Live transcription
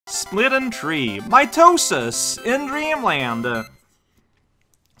Splitting tree. Mitosis in Dreamland. That's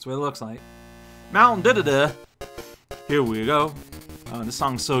what it looks like. Mountain DeDeDe. Here we go. Oh, this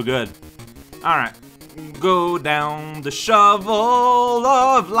song's so good. Alright. Go down the shovel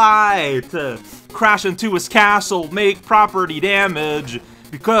of light. Crash into his castle, make property damage.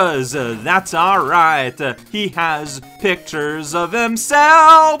 Because that's alright. He has pictures of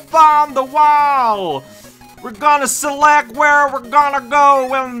himself on the wall. We're gonna select where we're gonna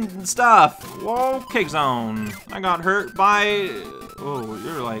go and stuff. Whoa, Cake Zone. I got hurt by... Oh,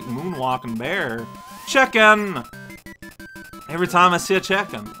 you're like moonwalking bear. Chicken! Every time I see a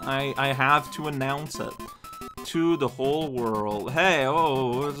chicken, I have to announce it to the whole world. Hey,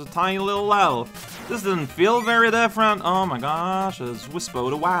 oh, it's a tiny little level. This didn't feel very different. Oh my gosh, it's Wispo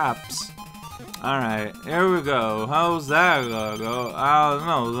to Waps. Alright, here we go. How's that gonna go? I don't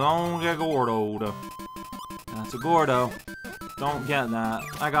know, don't get Gordo. That's a Gordo. Don't get that.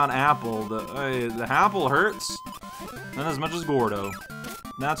 I got Apple. The apple hurts. Not as much as Gordo.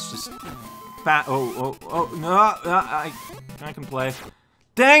 That's just fat. Oh, no, I can play.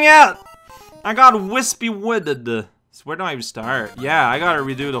 Dang it! I got wispy wooded. So where do I start? Yeah, I gotta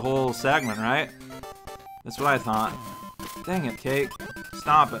redo the whole segment, right? That's what I thought. Dang it, Cake.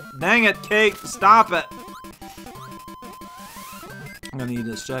 Stop it. Dang it, Cake. Stop it. I'm gonna eat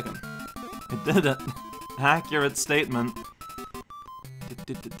this chicken. I did it. Accurate statement.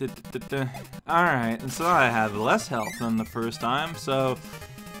 Alright, and so I have less health than the first time, so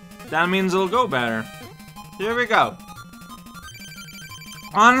that means it'll go better. Here we go.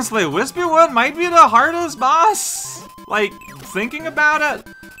 Honestly, Wispywood might be the hardest boss. Like, thinking about it,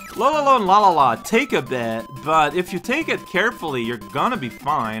 Lololo and Lalala take a bit, but if you take it carefully, you're gonna be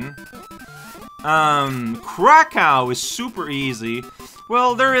fine. Krakow is super easy.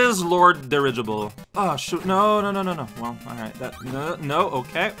 Well, there is Lord Dirigible. Oh, shoot. No. Well, alright. No,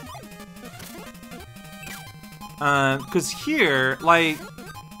 okay. Because here, like,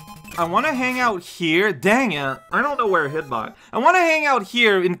 I want to hang out here. Dang it. I don't know where Hitbox. I want to hang out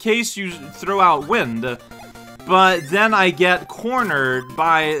here in case you throw out wind. But then I get cornered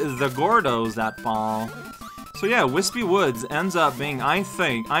by the Gordos that fall. So yeah, Wispy Woods ends up being,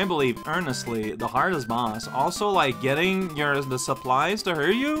 I believe earnestly, the hardest boss. Also, like, getting the supplies to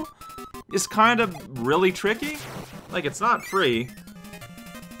hurt you is kind of really tricky. Like, it's not free.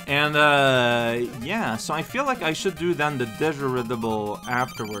 And, yeah, so I feel like I should do then the DeDeDe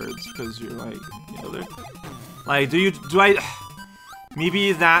afterwards, because you're like, you know, like,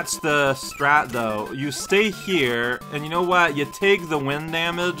 maybe that's the strat, though. You stay here, and you know what? You take the wind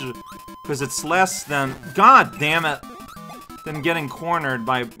damage, because it's less than, god damn it, than getting cornered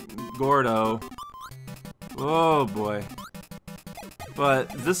by Gordo. Oh, boy. But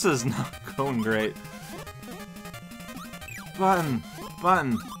this is not going great. Button.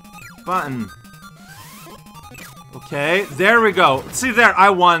 Okay, there we go. See there,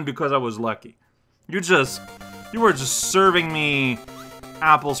 I won because I was lucky. You were just serving me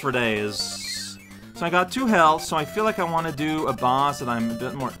apples for days. So I got 2 health, so I feel like I want to do a boss that I'm a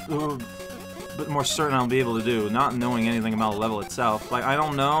bit more certain I'll be able to do, not knowing anything about the level itself. Like, I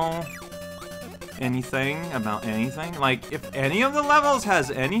don't know anything about anything. Like, if any of the levels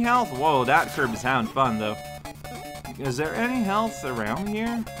has any health, whoa, that Kirby's having fun, though. Is there any health around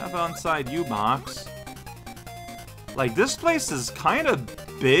here? How about inside U-Box? Like, this place is kind of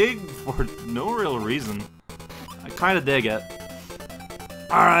big for no real reason. I kind of dig it.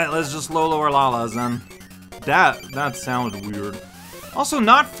 Alright, let's just Lolo or Lalas then. That sounded weird. Also,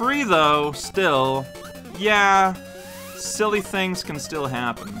 not free though, still. Yeah, silly things can still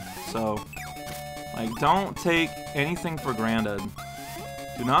happen. So, like, don't take anything for granted.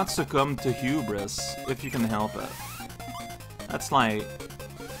 Do not succumb to hubris if you can help it. That's like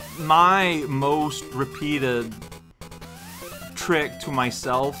my most repeated trick to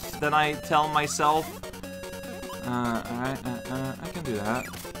myself that I tell myself. Alright, I can do that.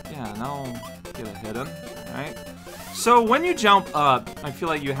 Yeah, now get a hidden. Alright. So when you jump up, I feel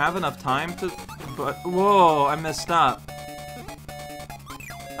like you have enough time to... But, whoa, I messed up.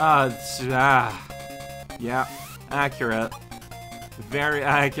 Yeah, accurate. Very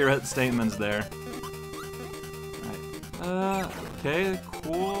accurate statements there. Okay,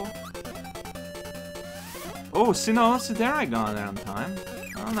 cool. Oh, see there I got there on time.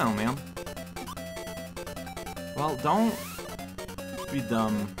 I don't know, man. Well, don't be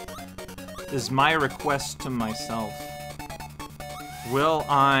dumb, is my request to myself. Will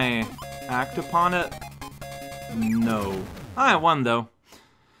I act upon it? No. I won, though.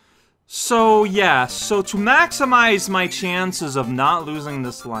 So, yeah, so to maximize my chances of not losing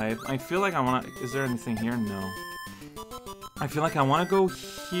this life, I feel like I want to... Is there anything here? No. I feel like I want to go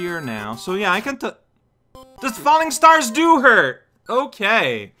here now. So yeah, I can Does falling stars do hurt?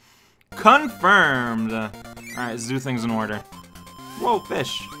 Okay. Confirmed. Alright, let's do things in order. Whoa,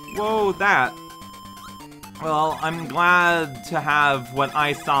 fish. Whoa, that. Well, I'm glad to have what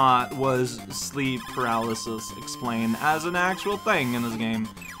I thought was sleep paralysis explained as an actual thing in this game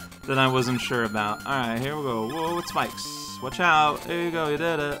that I wasn't sure about. Alright, here we go. Whoa, it spikes. Watch out. There you go, you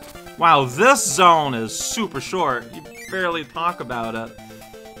did it. Wow, this zone is super short. You barely talk about it.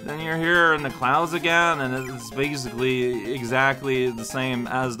 Then you're here in the clouds again, and it's basically exactly the same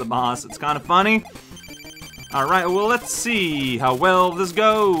as the boss. It's kind of funny. Alright, well, let's see how well this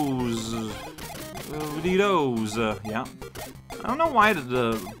goes. Yeah. I don't know why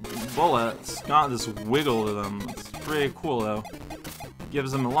the bullets got this wiggle to them. It's pretty cool, though.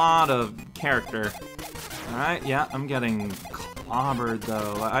 Gives them a lot of character. Alright, yeah, I'm getting clobbered,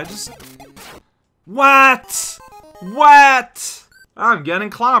 though. I just... What? What? I'm getting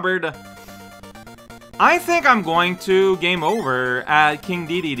clobbered. I think I'm going to game over at King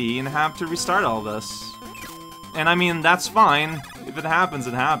DeDeDe and have to restart all this. And I mean, that's fine. If it happens,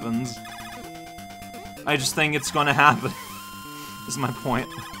 it happens. I just think it's gonna happen. Is my point.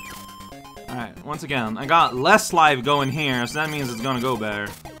 Alright, once again, I got less life going here, so that means it's gonna go better.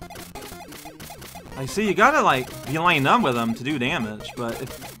 I see, you gotta, like, be lined up with them to do damage, but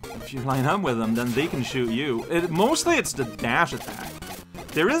if you line up with them, then they can shoot you. Mostly it's the dash attack.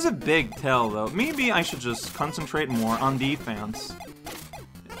 There is a big tail, though. Maybe I should just concentrate more on defense.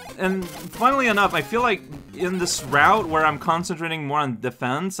 And funnily enough, I feel like in this route where I'm concentrating more on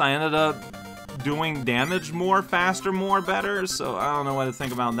defense, I ended up doing damage more, faster, more, better, so I don't know what to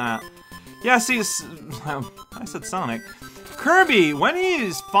think about that. Yeah, see, I said Sonic. Kirby, when he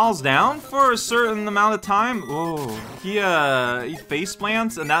falls down for a certain amount of time, oh, he face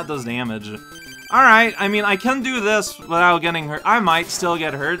plants, and that does damage. Alright, I mean, I can do this without getting hurt. I might still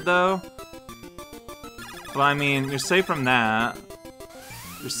get hurt, though. But I mean, you're safe from that.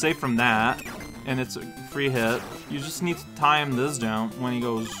 You're safe from that, and it's a free hit. You just need to time this jump when he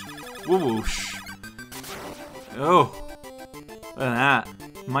goes whoosh. Oh, look at that.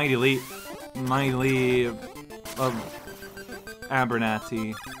 Mighty Leap. Mighty Leap of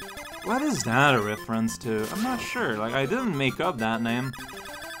Abernathy. What is that a reference to? I'm not sure. Like, I didn't make up that name.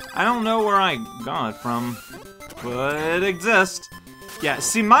 I don't know where I got it from, but it exists. Yeah,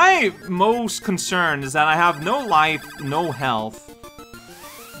 see, my most concern is that I have no life, no health.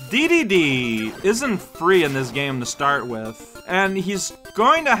 DeDeDe isn't free in this game to start with, and he's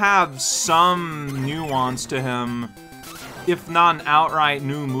going to have some nuance to him, if not an outright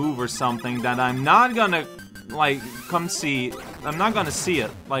new move or something that I'm not gonna, like, I'm not gonna see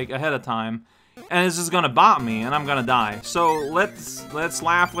it, like, ahead of time, and it's just gonna bot me, and I'm gonna die. So, let's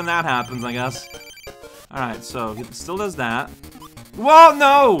laugh when that happens, I guess. Alright, so, he still does that. Whoa,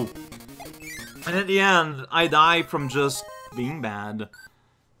 no! And at the end, I die from just being bad.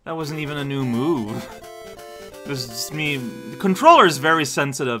 That wasn't even a new move. It was just me. The controller is very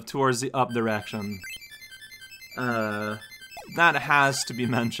sensitive towards the up direction. That has to be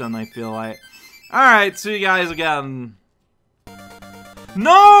mentioned, I feel like. Alright, see you guys again.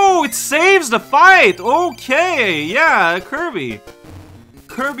 No! It saves the fight! Okay, yeah, Kirby.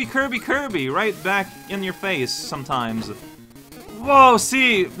 Kirby, right back in your face sometimes. Whoa,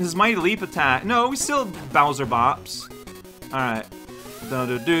 see, his Mighty Leap attack. No, we still Bowser bops. Alright.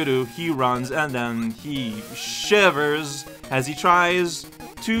 He runs, and then he shivers as he tries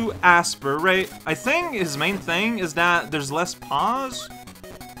to aspirate. I think his main thing is that there's less pause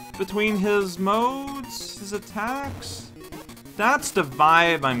between his modes, his attacks. That's the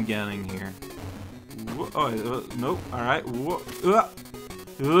vibe I'm getting here. Oh, nope, alright.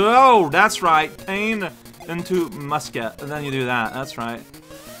 Whoa, that's right. Pain into musket, and then you do that, that's right.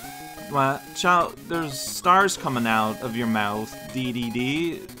 Watch out, there's stars coming out of your mouth,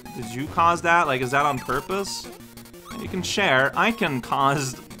 DeDeDe. Did you cause that? Like, is that on purpose? You can share. I can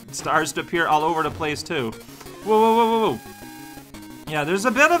cause stars to appear all over the place, too. Whoa. Yeah, there's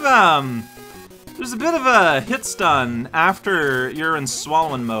a bit of a hit stun after you're in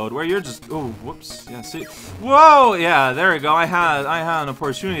swallowing mode, where you're just, oh, whoops, yeah, see? Whoa, yeah, there we go. I had an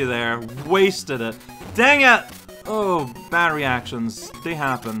opportunity there. Wasted it. Dang it! Oh, bad reactions. They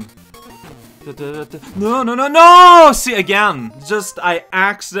happen. No! See, again, I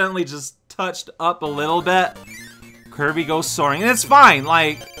accidentally just touched up a little bit. Kirby goes soaring, and it's fine.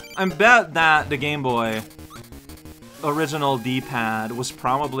 Like, I bet that the Game Boy original D-pad was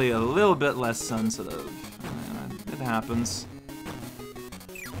probably a little bit less sensitive. It happens.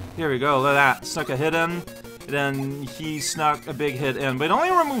 Here we go, look at that. Snuck a hit in, then he snuck a big hit in, but it only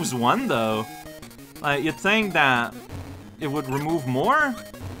removes one, though. Like, you'd think that it would remove more?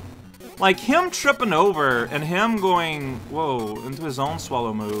 Like, him tripping over and him going, whoa, into his own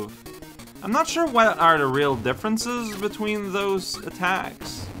swallow move. I'm not sure what are the real differences between those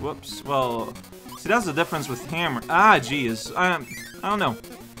attacks. Whoops, well, see, that's the difference with hammer. Ah, geez, I don't know.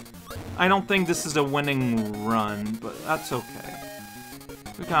 I don't think this is a winning run, but that's okay.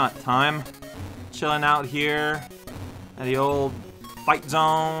 We got time. Chilling out here at the old fight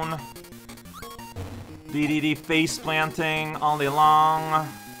zone. DeDeDe face planting all day long.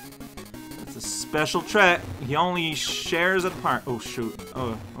 It's a special trick. He only shares it apart. Oh, shoot.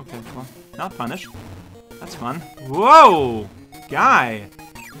 Oh, okay, well, not punished. That's fun. Whoa! Guy!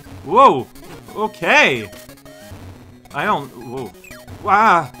 Whoa! Okay! I don't... Whoa.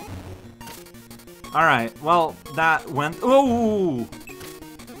 Wow! Alright, well, that went... Oh!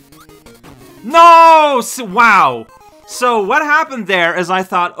 No! Wow! So what happened there is I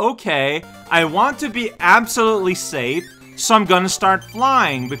thought, okay, I want to be absolutely safe, so I'm gonna start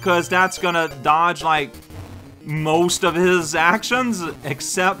flying, because that's gonna dodge, like, most of his actions,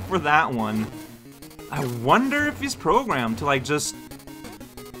 except for that one. I wonder if he's programmed to, like, just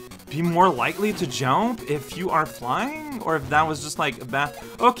be more likely to jump if you are flying? Or if that was just, like, a bad...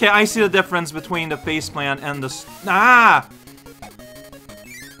 Okay, I see the difference between the faceplant and the... Ah!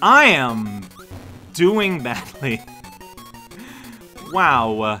 I am doing badly.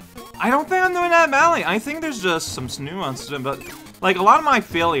 Wow. I don't think I'm doing that badly. I think there's just some nuance to it, but like a lot of my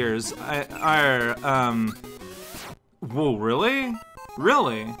failures are whoa, really?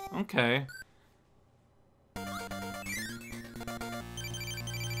 Really? Okay.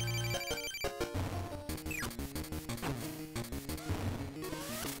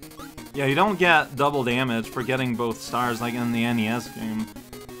 Yeah, you don't get double damage for getting both stars like in the NES game.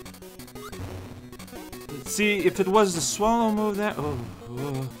 See, if it was the swallow move there...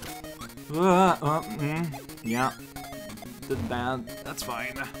 yeah. Did bad. That's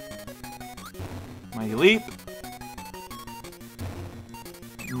fine. Mighty Leap.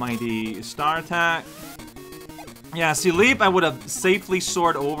 Mighty Star Attack. Yeah, see, Leap I would have safely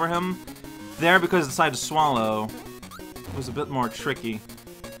soared over him there because I decided to swallow. It was a bit more tricky.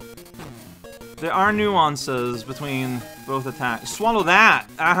 There are nuances between both attacks. Swallow that!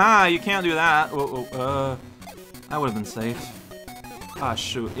 Aha! You can't do that. I would have been safe. Ah,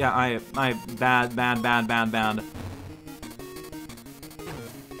 shoot. Yeah, I bad.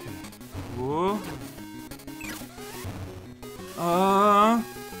 Whoa.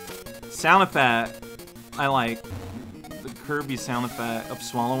 Sound effect. I like the Kirby sound effect of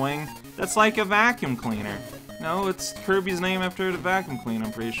swallowing. That's like a vacuum cleaner. No, it's Kirby's name after the vacuum cleaner,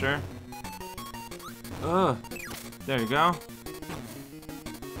 I'm pretty sure. Ugh. There you go.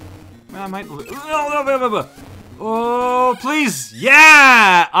 Well, I might... Oh, please!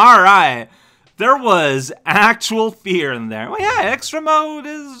 Yeah! Alright. There was actual fear in there. Well, yeah, extra mode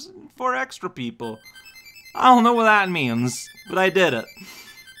is for extra people. I don't know what that means, but I did it.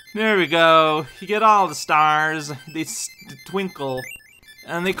 There we go. You get all the stars. They twinkle.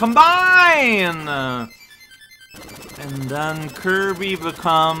 And they combine! And then Kirby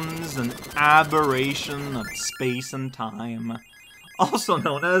becomes an aberration of space and time. Also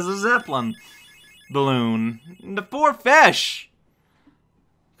known as a Zeppelin balloon. The poor fish!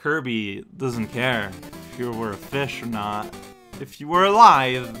 Kirby doesn't care if you were a fish or not. If you were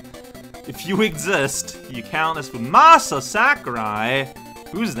alive, if you exist, you count as Masa Sakurai.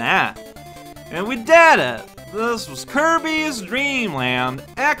 Who's that? And we did it! This was Kirby's Dream Land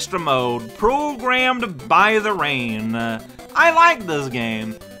Extra Mode, programmed by the rain. I like this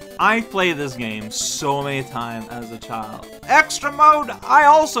game. I played this game so many times as a child. Extra Mode, I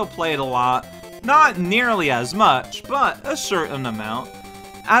also played a lot. Not nearly as much, but a certain amount.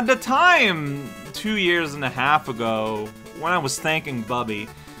 At the time, 2.5 years ago, when I was thanking Bubby,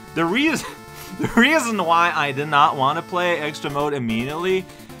 the reason why I did not want to play Extra Mode immediately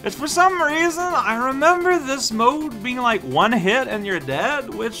is for some reason, I remember this mode being like one hit and you're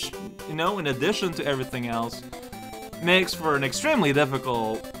dead, which, you know, in addition to everything else, makes for an extremely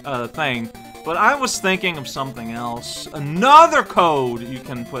difficult thing. But I was thinking of something else. Another code you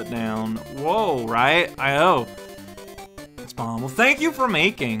can put down. Whoa, right? I-O. It's bomb. Well, thank you for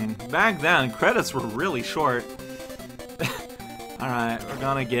making. Back then, credits were really short. Alright, we're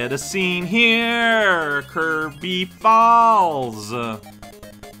gonna get a scene here. Kirby Falls. The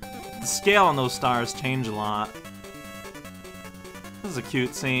scale on those stars change a lot. This is a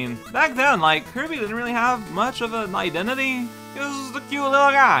cute scene. Back then, like, Kirby didn't really have much of an identity. He was the cute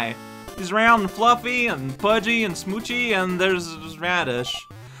little guy. He's round and fluffy and pudgy and smoochy, and there's Radish.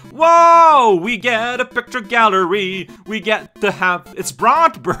 Whoa! We get a picture gallery. We get to have... It's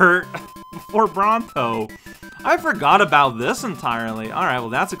Brontbert before Bronto. I forgot about this entirely. Alright, well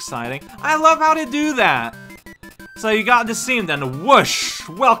that's exciting. I love how they do that. So you got this scene, then whoosh!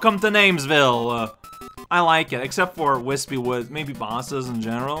 Welcome to Namesville. I like it, except for Wispy Woods, maybe bosses in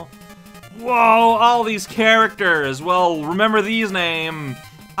general. Whoa, all these characters. Well, remember these names.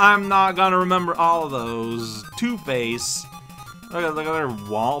 I'm not gonna remember all of those. Two-Face. Look at their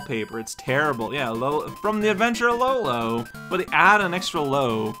wallpaper. It's terrible. Yeah, from the Adventure of Lolo, but they add an extra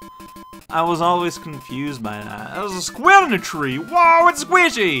low. I was always confused by that. That was a squid in a tree. Whoa, it's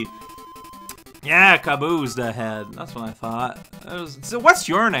squishy. Yeah, Kaboo's the head. That's what I thought. So what's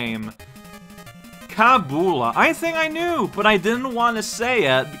your name? Kabula. I think I knew, but I didn't want to say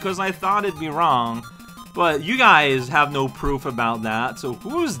it because I thought it'd be wrong. But you guys have no proof about that, so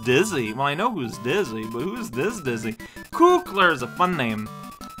who's Dizzy? Well, I know who's Dizzy, but who's this Dizzy? Kookler's a fun name.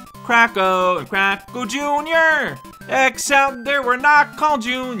 Kracko and Kracko Jr. Except they were not called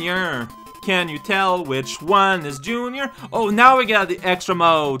Junior. Can you tell which one is Junior? Oh, now we got the extra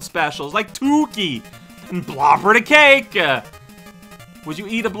mode specials, like Tukey and Blopper the Cake. Would you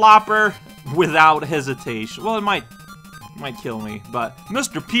eat a Blopper without hesitation? Well, it might kill me, but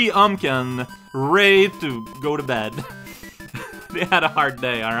Mr. P. Umpkin, ready to go to bed. They had a hard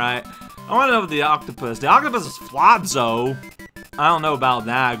day, alright? I want to know the octopus. The octopus is Flotzo. I don't know about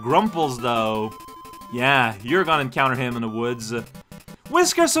that. Grumples, though. Yeah, you're gonna encounter him in the woods.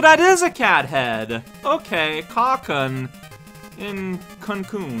 Whisker, so that is a cat head. Okay, Cockun in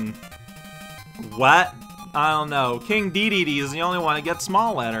Cancun. What? I don't know. King DeDeDe is the only one that gets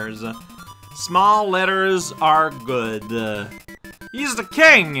small letters. Small letters are good. He's the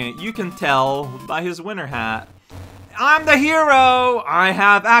king, you can tell by his winter hat. I'm the hero! I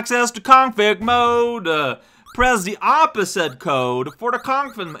have access to config mode! Press the opposite code for the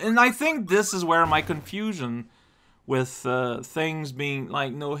config mode. And I think this is where my confusion with things being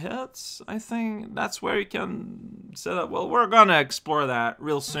like no hits, I think that's where you can set up. Well, we're gonna explore that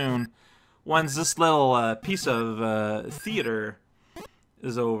real soon once this little piece of theater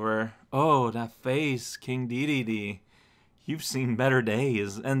is over. Oh, that face, King DeDeDe. You've seen better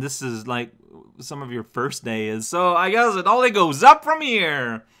days, and this is like some of your first days, so I guess it only goes up from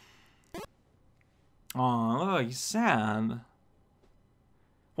here. Oh, look, he's sad.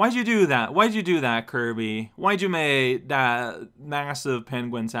 Why'd you do that? Why'd you do that, Kirby? Why'd you make that massive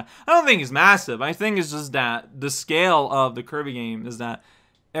penguin sad? I don't think he's massive. I think it's just that the scale of the Kirby game is that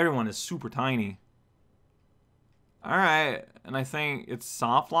everyone is super tiny. Alright, and I think it's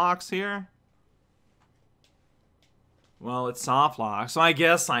soft locks here. Well, it's soft lock, so I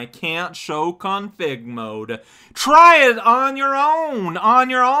guess I can't show config mode. Try it on your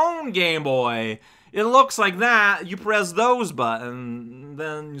own Game Boy. It looks like that. You press those buttons,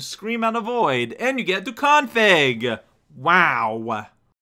 then you scream out a void, and you get to config. Wow.